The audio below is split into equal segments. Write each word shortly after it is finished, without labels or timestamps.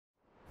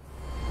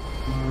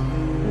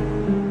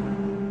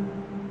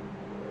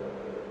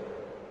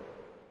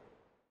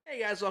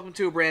guys, welcome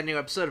to a brand new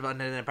episode of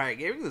Undead Empire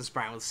Gaming. This is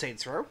Brian with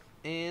Saints Row.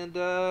 And,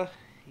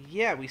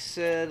 yeah, we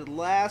said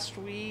last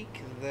week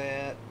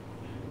that...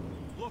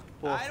 Look,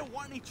 well, I don't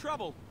want any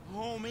trouble,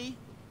 homie.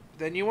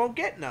 Then you won't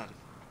get none.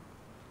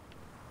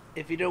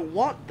 If you don't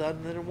want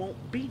none, then there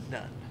won't be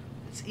none.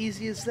 It's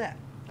easy as that.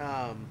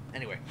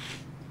 Anyway.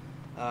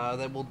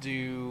 Then we'll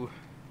do...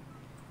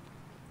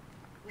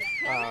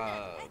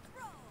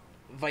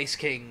 Vice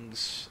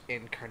Kings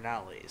and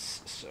Carnales,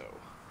 so...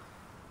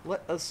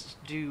 let us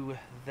do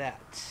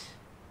that.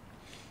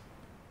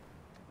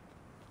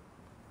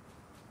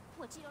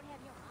 What, you don't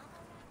have your mom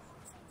around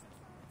saying some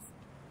words?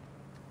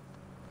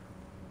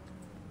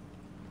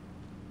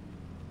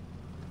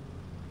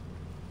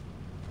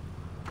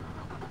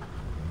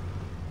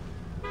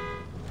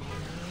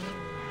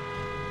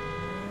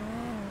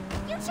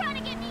 You trying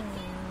to get me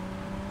killed?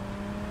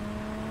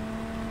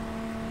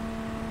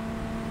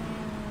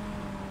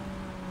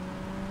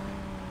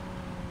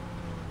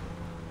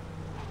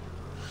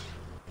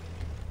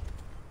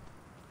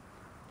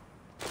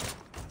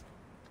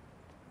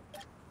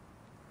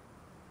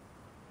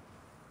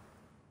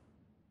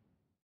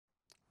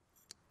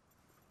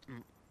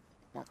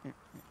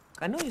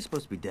 I know you're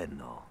supposed to be dead and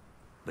all,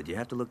 but you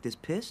have to look this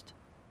pissed?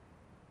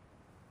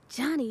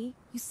 Johnny,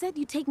 you said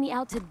you'd take me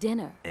out to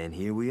dinner. And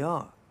here we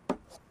are.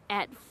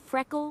 At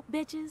Freckle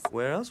Bitches?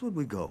 Where else would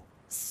we go?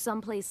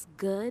 Someplace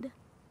good?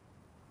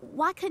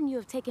 Why couldn't you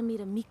have taken me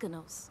to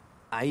Mykonos?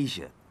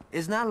 Aisha,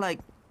 it's not like...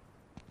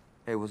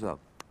 Hey, what's up?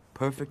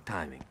 Perfect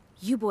timing.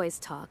 You boys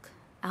talk.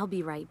 I'll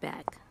be right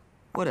back.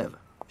 Whatever.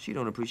 She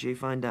don't appreciate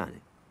fine dining.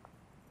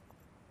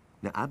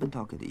 Now, I've been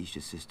talking to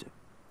Isha's sister.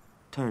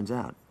 Turns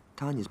out,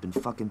 Tanya's been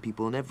fucking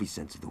people in every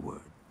sense of the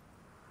word.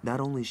 Not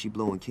only is she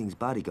blowing King's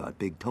bodyguard,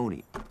 Big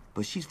Tony,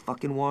 but she's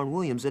fucking Warren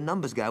Williams, the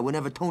numbers guy,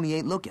 whenever Tony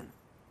ain't looking.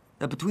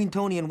 Now, between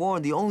Tony and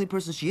Warren, the only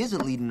person she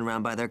isn't leading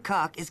around by their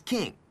cock is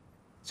King.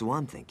 So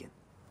I'm thinking,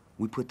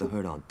 we put the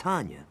hurt on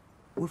Tanya,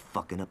 we're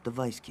fucking up the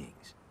Vice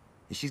Kings.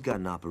 And she's got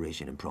an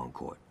operation in Prawn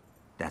Court.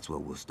 That's where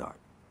we'll start.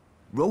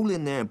 Roll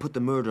in there and put the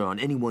murder on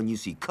anyone you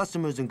see,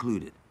 customers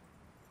included.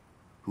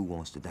 Who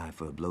wants to die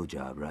for a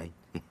blowjob, right?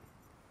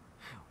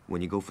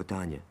 When you go for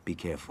Tanya, be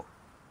careful.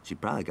 She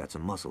probably got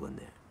some muscle in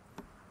there.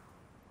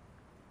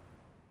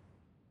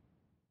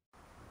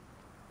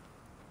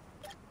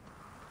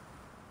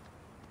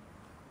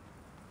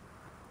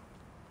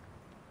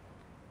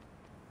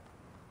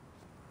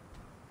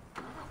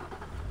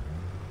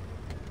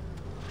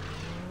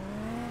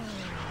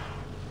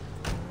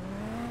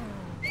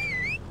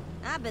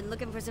 I've been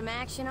looking for some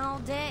action all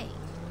day.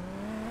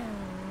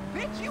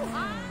 Bitch, you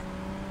high?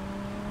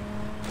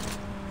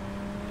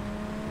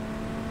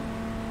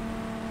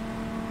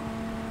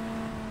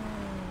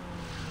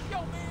 Yo,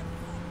 man.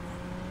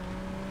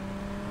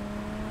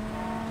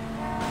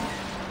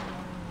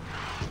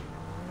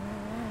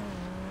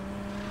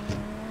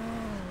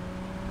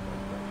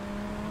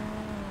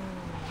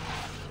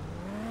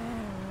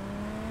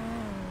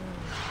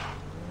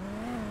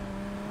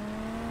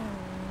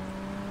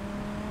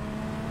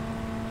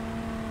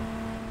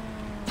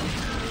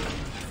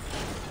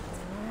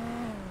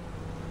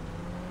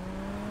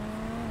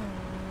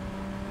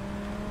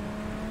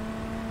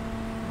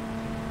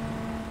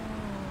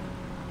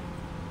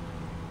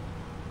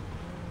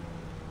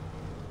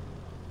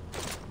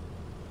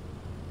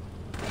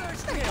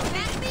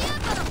 Back me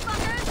up,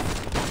 motherfuckers!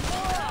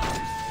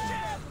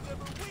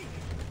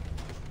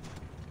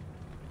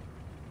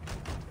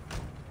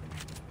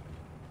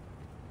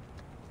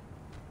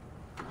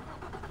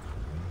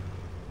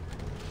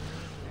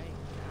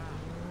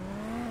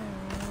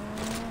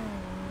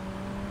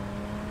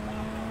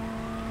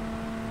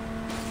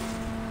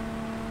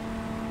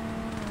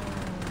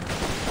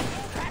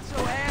 That's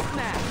your ass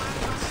now.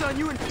 Son,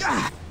 you and...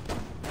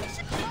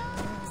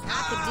 I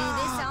could do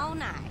this all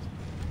night.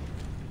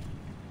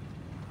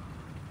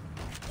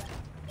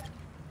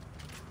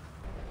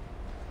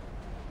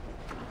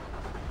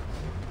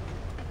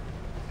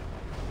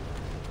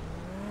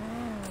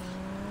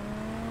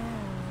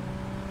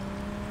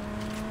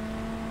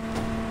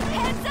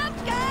 Heads up,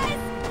 guys!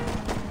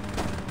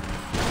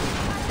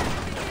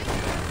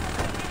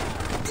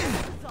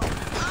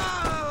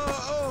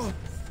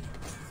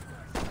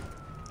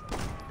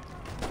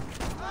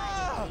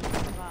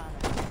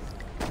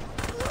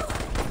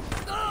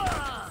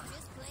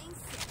 Just plain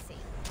sexy.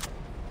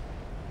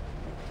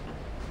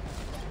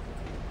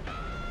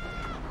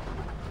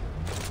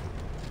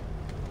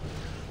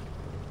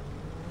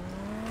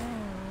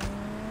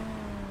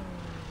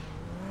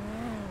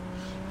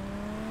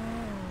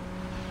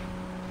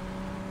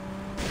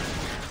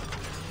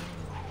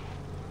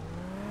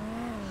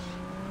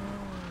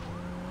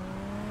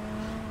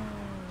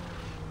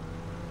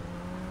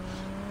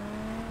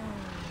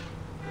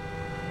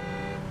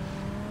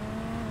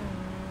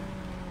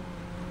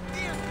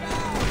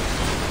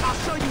 I'll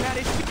show you how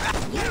this shit...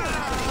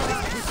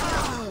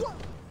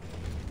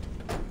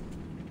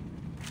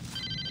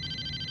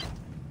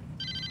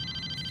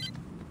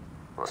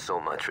 Well,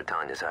 so much for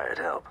Tanya's hired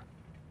help.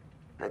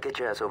 Now get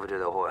your ass over to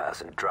the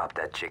whorehouse and drop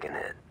that chicken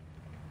head.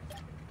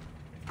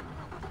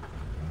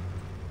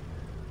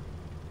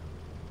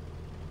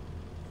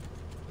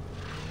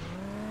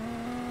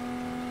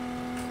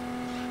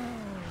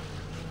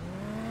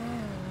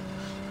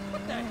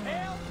 the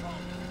hell?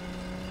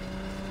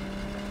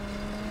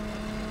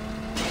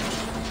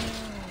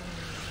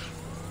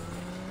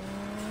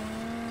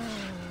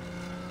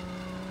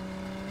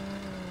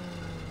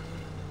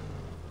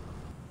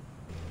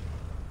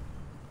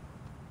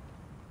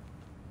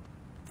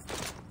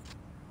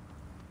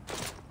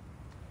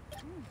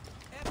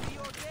 After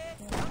you're dead,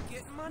 I'm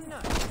getting my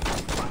nuts.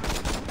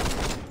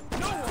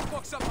 No one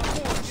fucks up my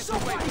board.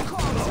 Somebody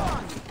call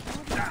Tanya!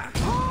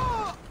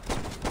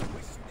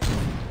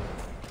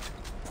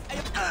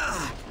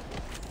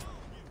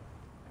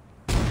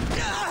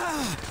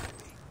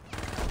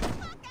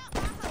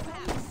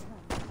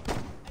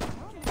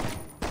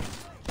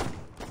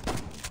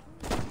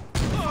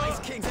 Vice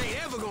Kings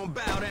ain't ever gonna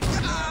bow down.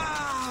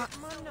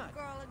 My nuts.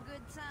 Girl, a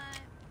good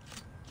time.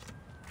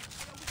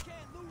 We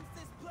can't lose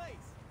this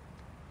place.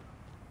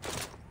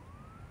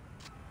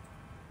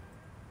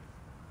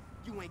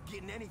 You ain't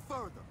getting any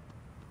further.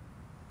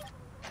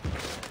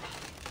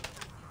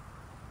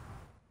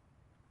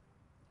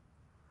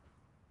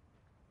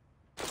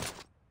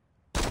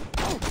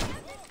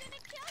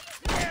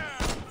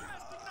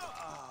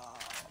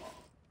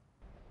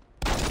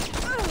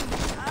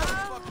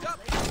 Fucked up.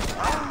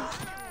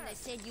 When they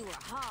said you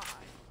were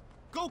hard.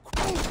 Go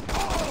cruise.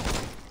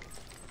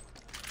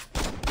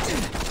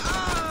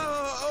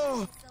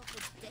 Self a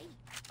date.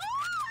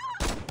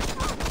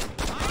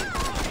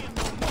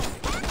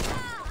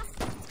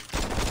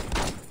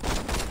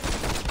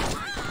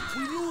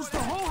 We lose the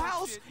whole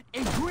house,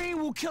 and Green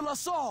will kill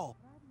us all.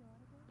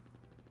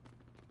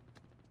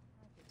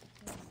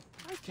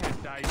 I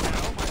can't die now.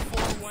 My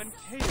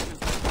 401k is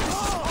This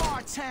is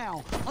our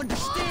town.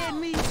 Understand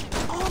me?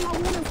 All I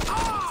want is... Do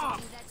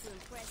that to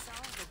impress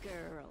all the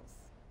girls.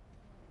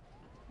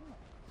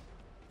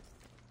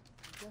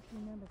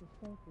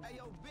 Hey,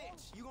 yo,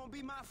 bitch, you gonna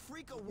be my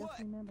freak or what?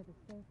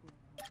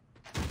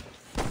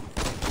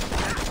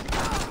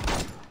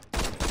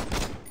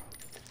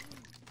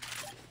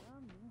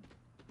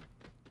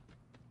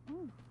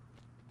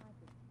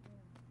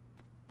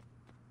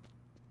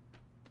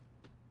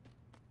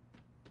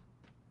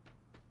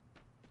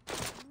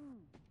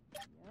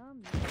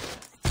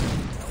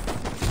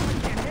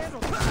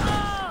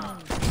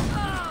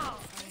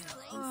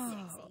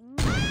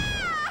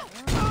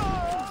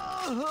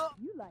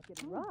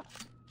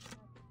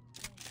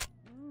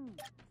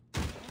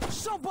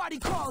 Somebody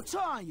call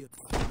Tanya!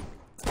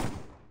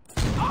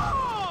 Can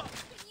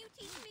you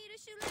teach me to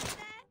shoot like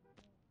that?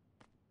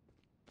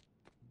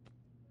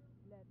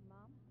 Let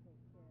Mom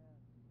take care of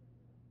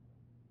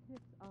it.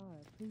 Tips are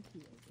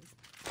appreciated.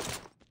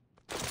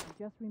 And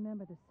just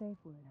remember the safe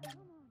word,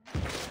 honey.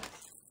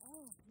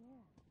 Oh,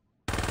 yeah.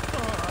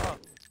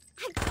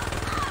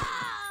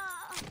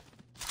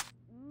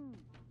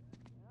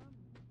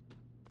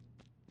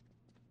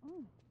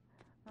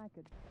 I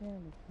could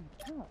barely keep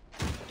up.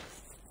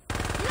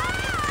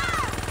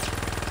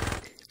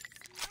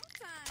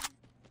 Time.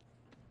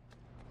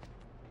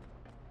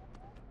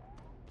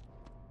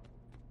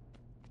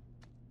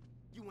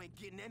 You ain't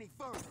getting any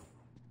further.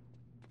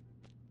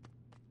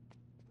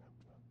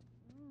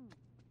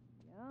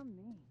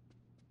 Yummy.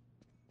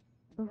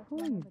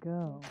 Before you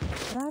go,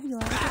 grab your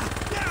Time.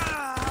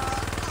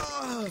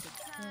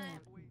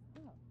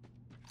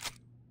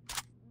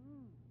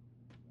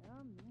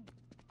 Yummy.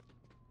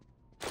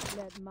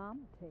 Let Mom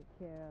take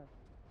care of it.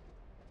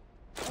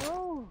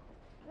 Oh,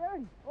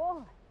 dirty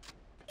boy.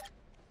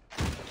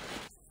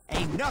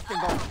 Ain't nothing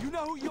gonna... You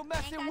know who you're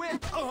messing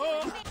with? This is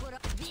what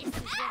happens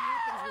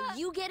when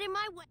you get in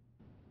my way.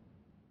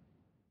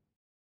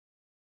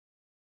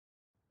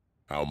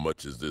 How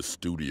much is this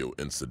studio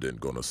incident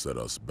gonna set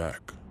us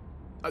back?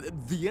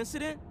 The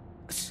incident?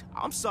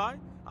 I'm sorry.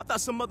 I thought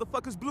some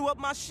motherfuckers blew up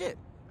my shit.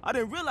 I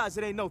didn't realize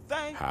it ain't no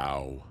thing.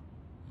 How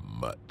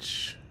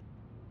much?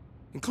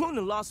 Including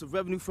the loss of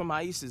revenue from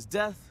Aisha's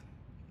death,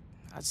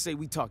 I'd say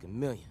we talking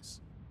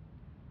millions.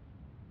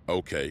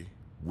 Okay,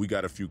 we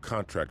got a few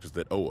contractors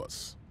that owe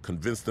us.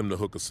 Convince them to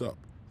hook us up.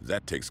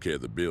 That takes care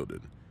of the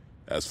building.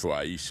 As for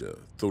Aisha,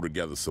 throw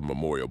together some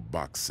memorial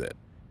box set.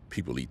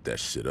 People eat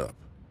that shit up.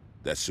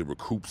 That should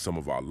recoup some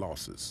of our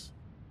losses.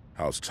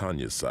 How's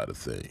Tanya's side of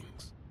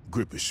things?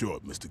 Grip is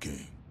short, Mr.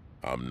 King.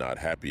 I'm not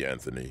happy,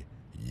 Anthony.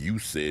 You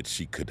said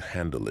she could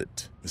handle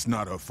it. It's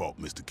not her fault,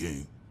 Mr.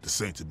 King. The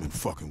Saints have been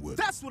fucking with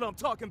her. That's what I'm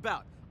talking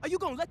about. Are you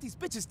gonna let these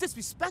bitches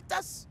disrespect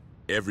us?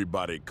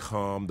 Everybody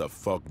calm the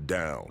fuck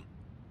down.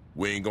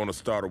 We ain't gonna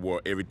start a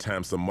war every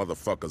time some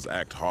motherfuckers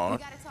act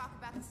hard. We gotta talk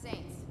about the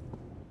Saints.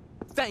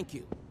 Thank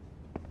you.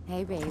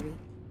 Hey, baby.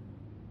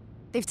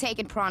 They've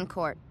taken Prawn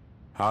Court.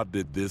 How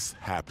did this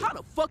happen? How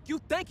the fuck you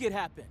think it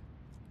happened?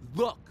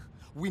 Look,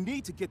 we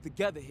need to get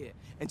together here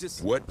and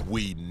just... What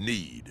we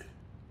need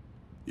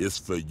is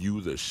for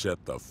you to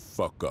shut the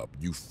fuck up.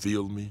 You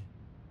feel me?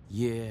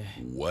 Yeah.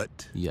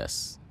 What?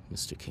 Yes,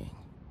 Mr. King.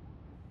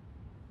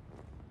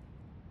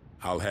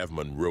 I'll have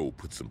Monroe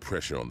put some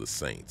pressure on the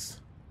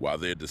Saints. While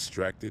they're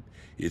distracted,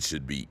 it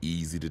should be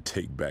easy to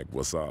take back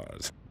what's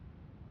ours.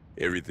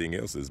 Everything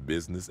else is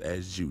business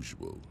as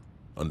usual.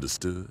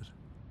 Understood?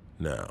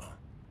 Now,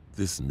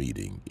 this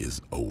meeting is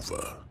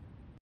over.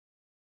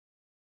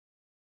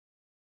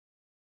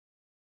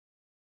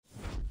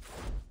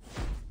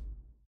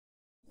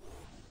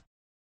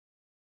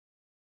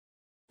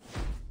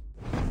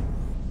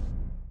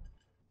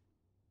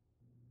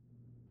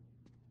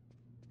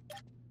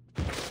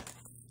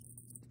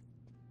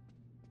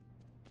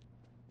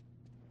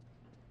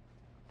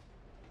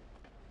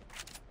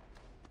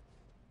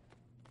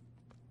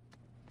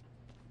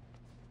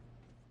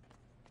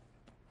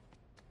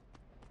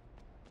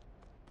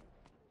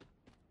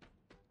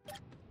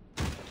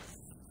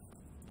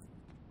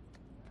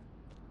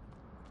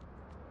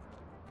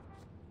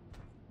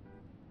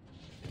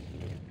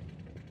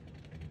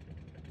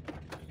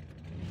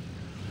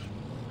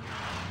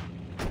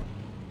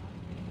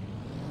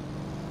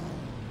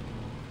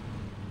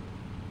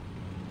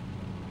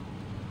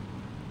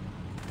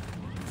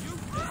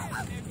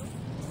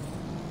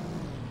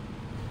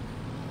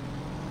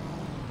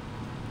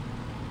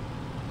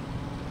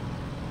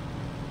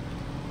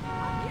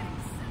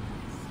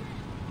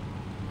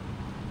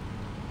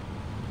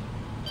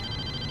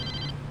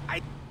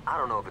 I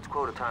don't know if it's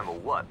quota time or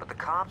what, but the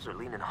cops are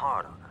leaning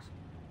hard on us.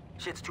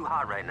 Shit's too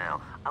hot right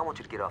now. I want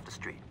you to get off the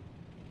street.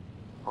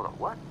 Hold on,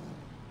 what?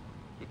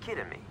 You're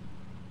kidding me.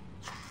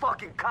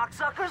 Fucking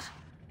cocksuckers?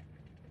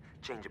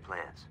 Change your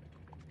plans.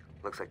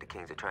 Looks like the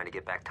Kings are trying to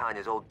get back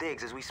Tanya's old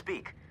digs as we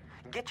speak.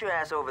 Get your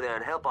ass over there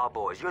and help our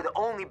boys. You're the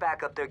only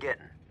backup they're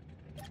getting.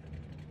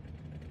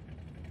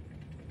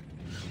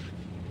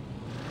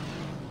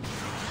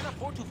 Can't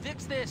afford to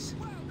fix this.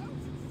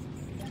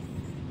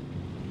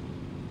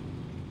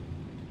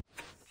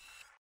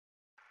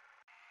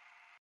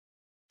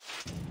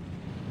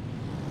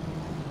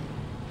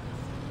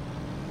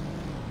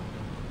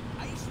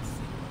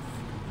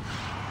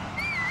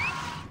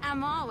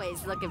 I'm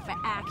always looking for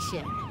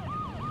action.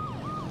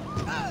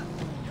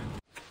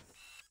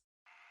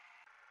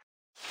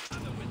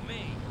 With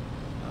me.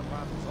 My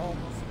problem's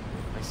almost.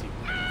 I see.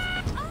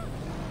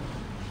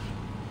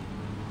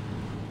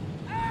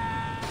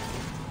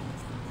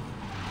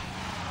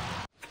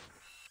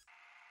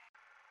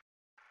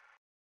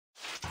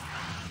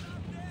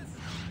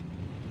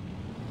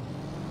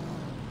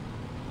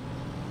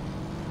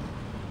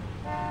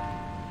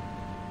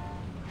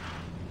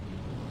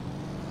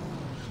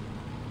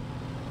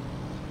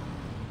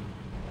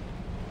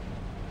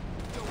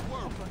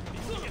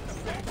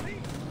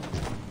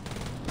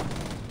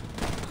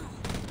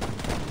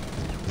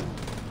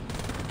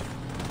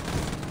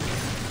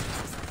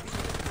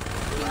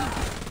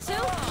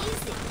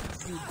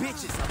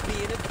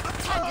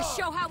 Time to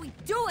show how we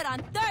do it on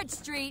 3rd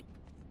Street.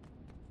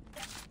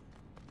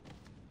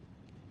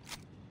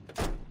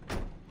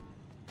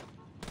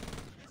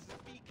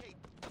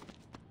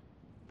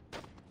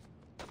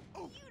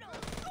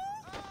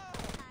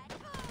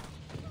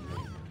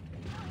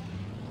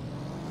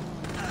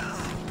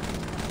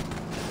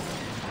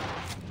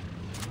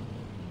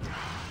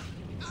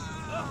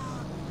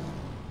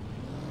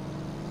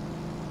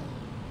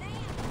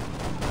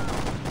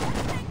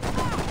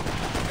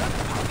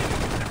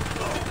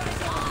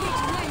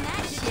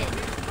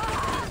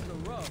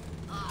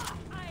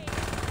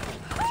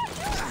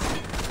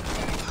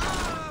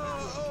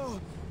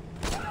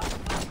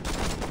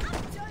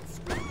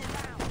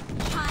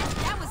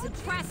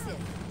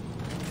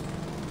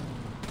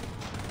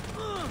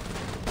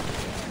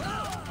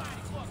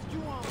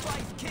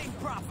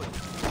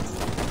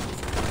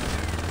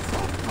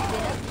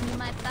 You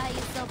might buy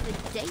yourself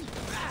a date.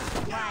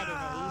 Why do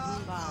they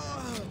even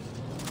bother?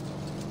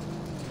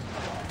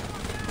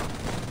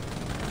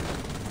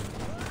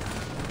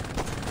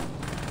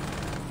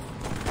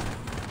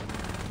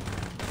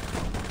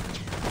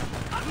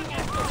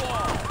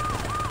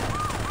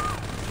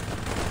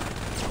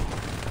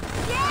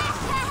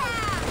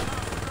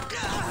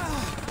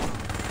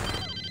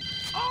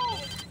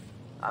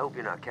 I hope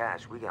you're not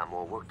Cash. We got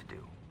more work to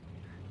do.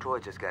 Troy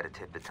just got a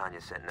tip that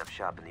Tanya's setting up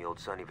shop in the old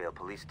Sunnyvale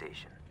police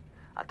station.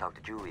 I talked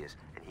to Julius,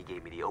 and he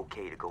gave me the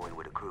okay to go in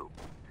with a crew.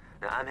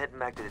 Now, I'm heading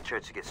back to the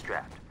church to get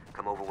strapped.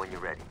 Come over when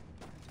you're ready.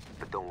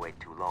 But don't wait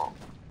too long.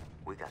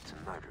 We got some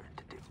murdering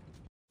to do.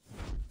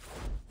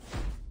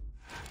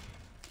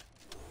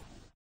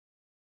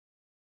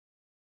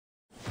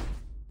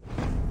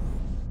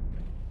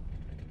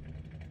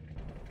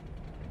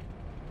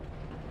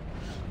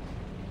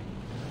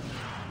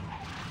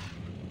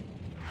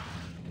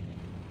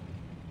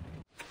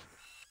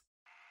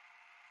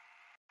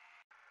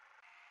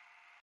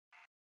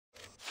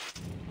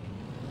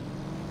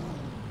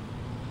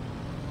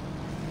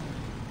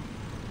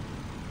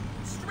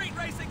 Street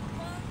racing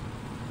fun?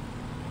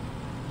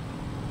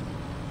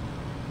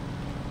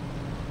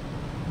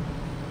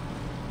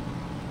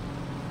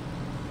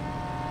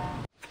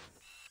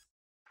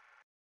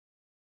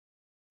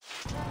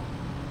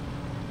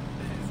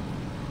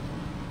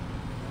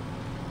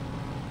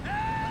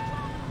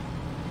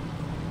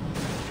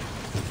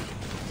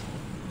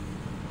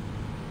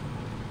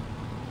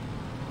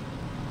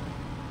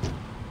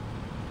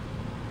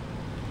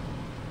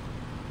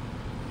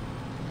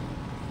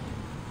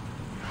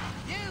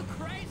 You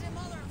crazy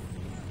mother...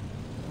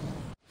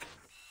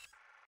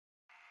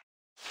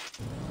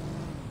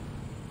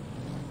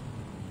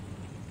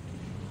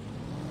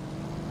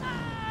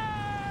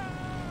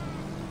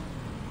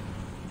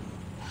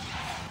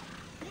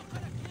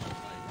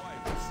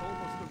 So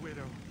was the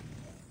widow.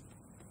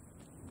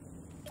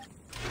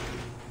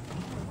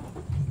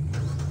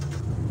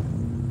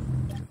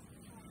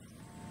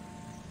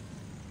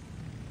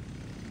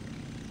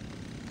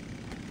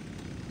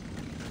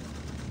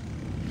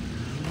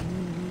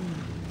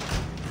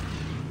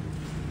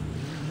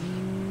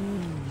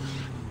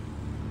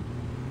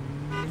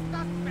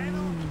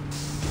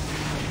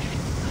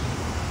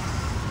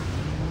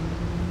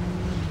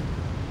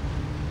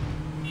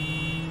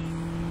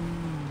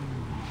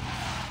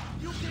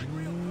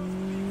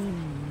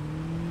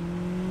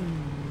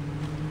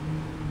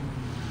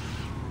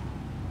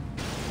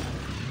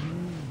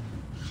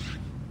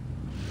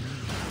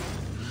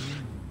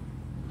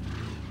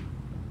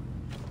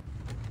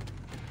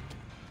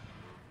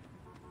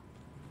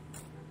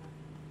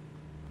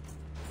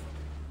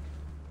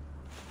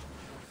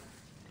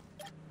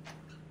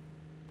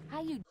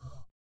 How you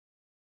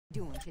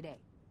doing today?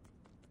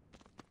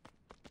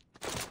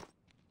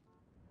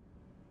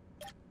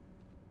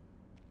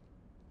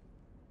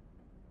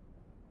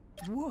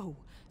 Whoa,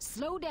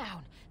 slow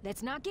down.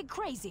 Let's not get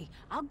crazy.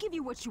 I'll give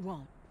you what you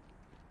want.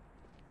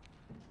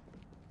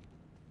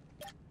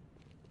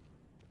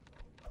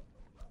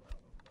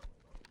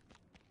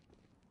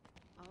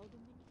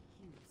 Alderman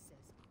Hughes says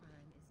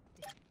crime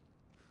is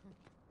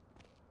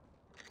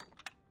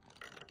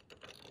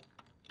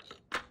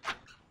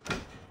dead.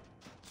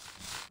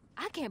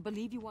 I can't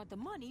believe you want the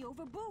money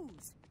over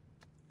booze.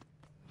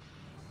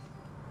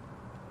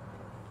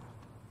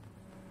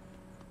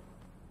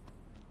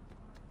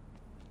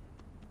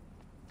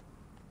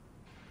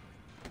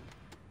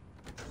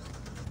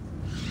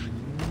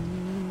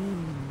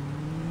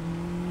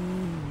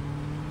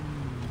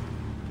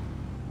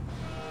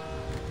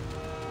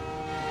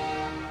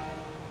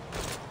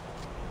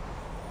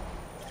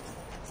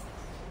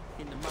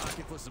 In the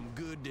market for some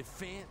good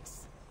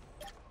defense?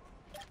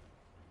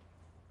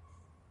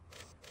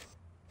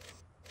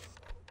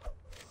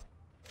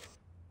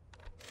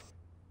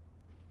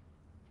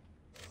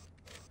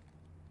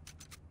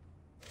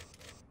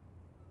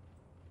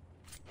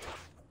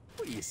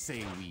 What do you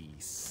say we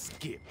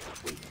skip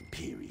the waiting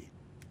period?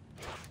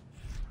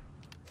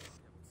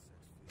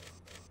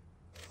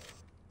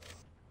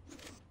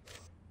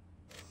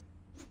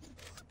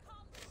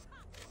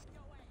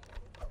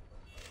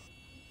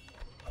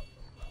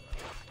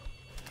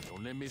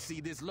 Don't let me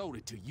see this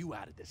loaded till you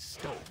out of the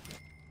store.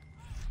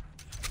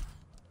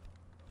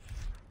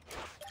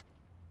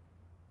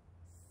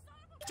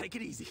 Take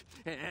it easy,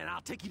 and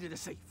I'll take you to the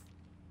safe.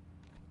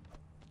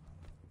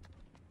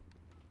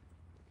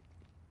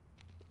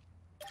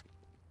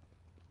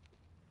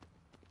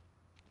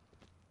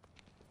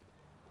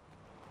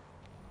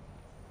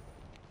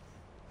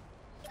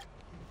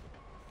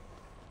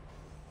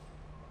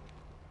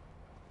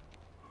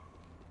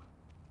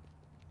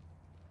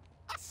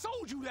 I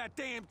sold you that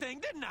damn thing,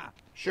 didn't I?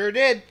 Sure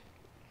did.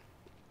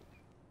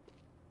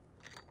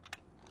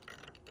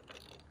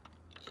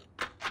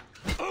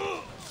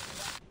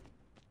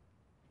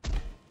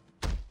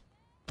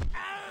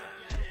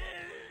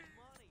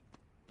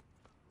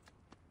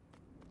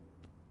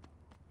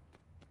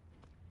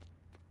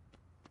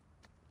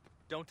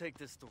 Don't take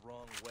this the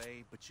wrong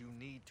way, but you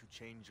need to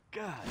change.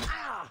 God.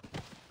 Ah!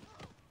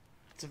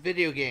 It's a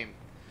video game.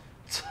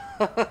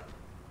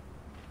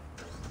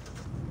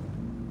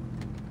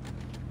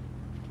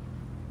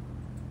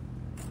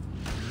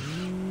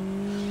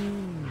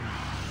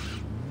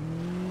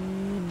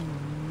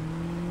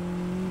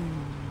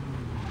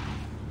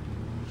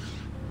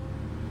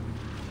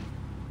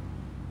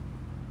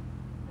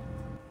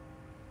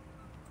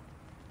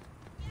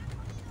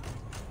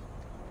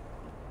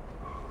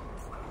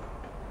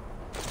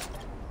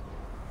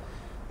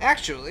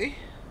 Actually,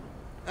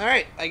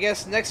 alright, I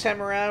guess next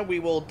time around we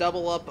will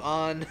double up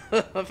on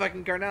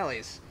fucking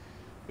Carnales.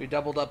 We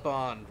doubled up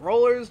on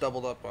Rollers,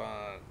 doubled up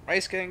on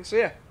Ice King, so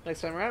yeah,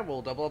 next time around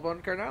we'll double up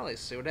on Carnales.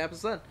 See what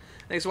happens then.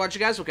 Thanks for watching,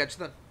 guys. We'll catch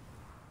you then.